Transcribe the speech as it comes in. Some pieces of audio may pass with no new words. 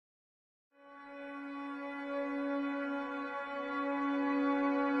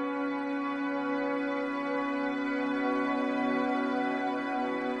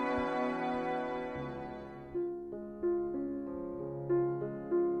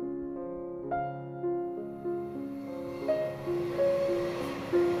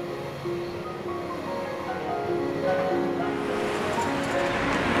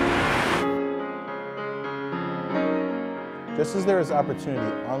Just as there is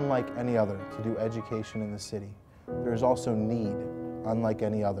opportunity unlike any other to do education in the city, there is also need unlike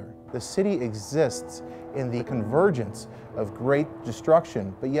any other. The city exists in the convergence of great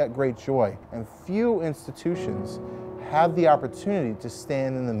destruction, but yet great joy, and few institutions have the opportunity to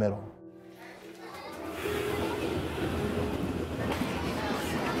stand in the middle.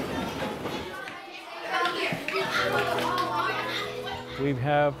 We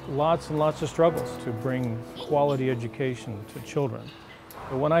have lots and lots of struggles to bring quality education to children.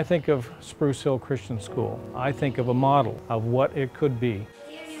 But when I think of Spruce Hill Christian School, I think of a model of what it could be.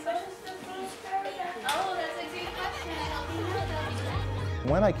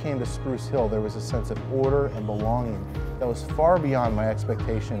 When I came to Spruce Hill, there was a sense of order and belonging that was far beyond my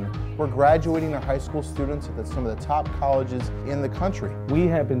expectation. We're graduating our high school students at some of the top colleges in the country. We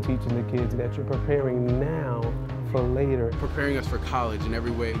have been teaching the kids that you're preparing now for later. Preparing us for college in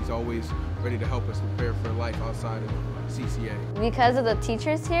every way. He's always ready to help us prepare for life outside of CCA. Because of the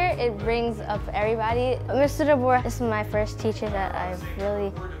teachers here, it brings up everybody. Mr. DeBoer, this is my first teacher that I've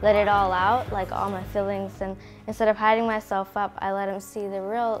really let it all out, like all my feelings, and instead of hiding myself up, I let him see the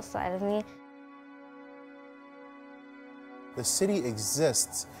real side of me. The city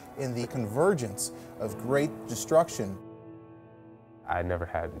exists in the convergence of great destruction. I never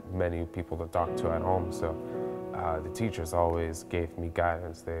had many people to talk to at home, so the teachers always gave me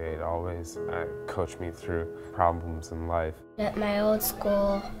guidance. They'd always coach me through problems in life. At my old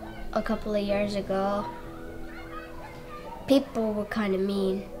school a couple of years ago, people were kind of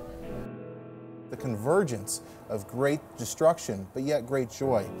mean. The convergence of great destruction, but yet great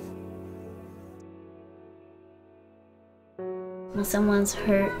joy. When someone's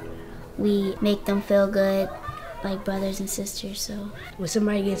hurt, we make them feel good, like brothers and sisters. So when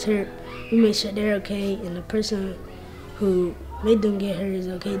somebody gets hurt, we make sure they're okay, and the person who made them get hurt is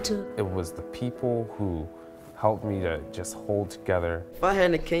okay too. It was the people who helped me to just hold together. If I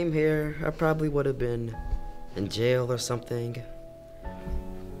hadn't came here, I probably would have been in jail or something.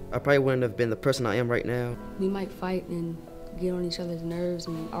 I probably wouldn't have been the person I am right now. We might fight and get on each other's nerves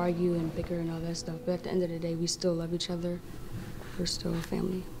and argue and bicker and all that stuff, but at the end of the day, we still love each other. We're still a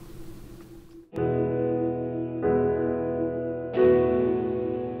family.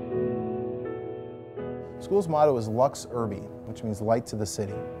 School's motto is Lux Urbi, which means light to the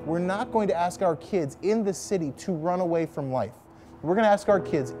city. We're not going to ask our kids in the city to run away from life. We're going to ask our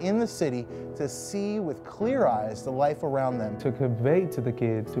kids in the city to see with clear eyes the life around them. To convey to the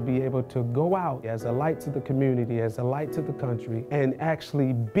kids, to be able to go out as a light to the community, as a light to the country, and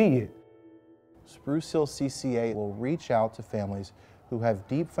actually be it. Spruce Hill CCA will reach out to families who have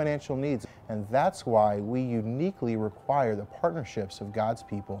deep financial needs, and that's why we uniquely require the partnerships of God's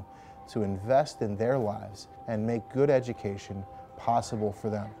people to invest in their lives and make good education possible for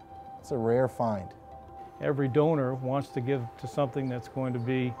them. It's a rare find. Every donor wants to give to something that's going to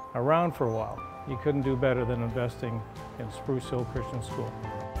be around for a while. You couldn't do better than investing in Spruce Hill Christian School.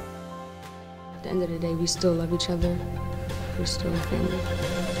 At the end of the day, we still love each other. We're still a family.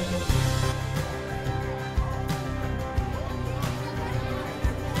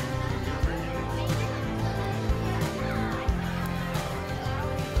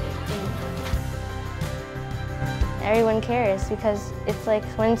 Everyone cares because it's like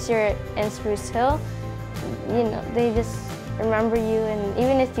once you're in Spruce Hill, you know, they just remember you, and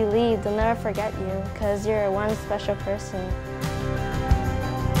even if you leave, they'll never forget you because you're one special person.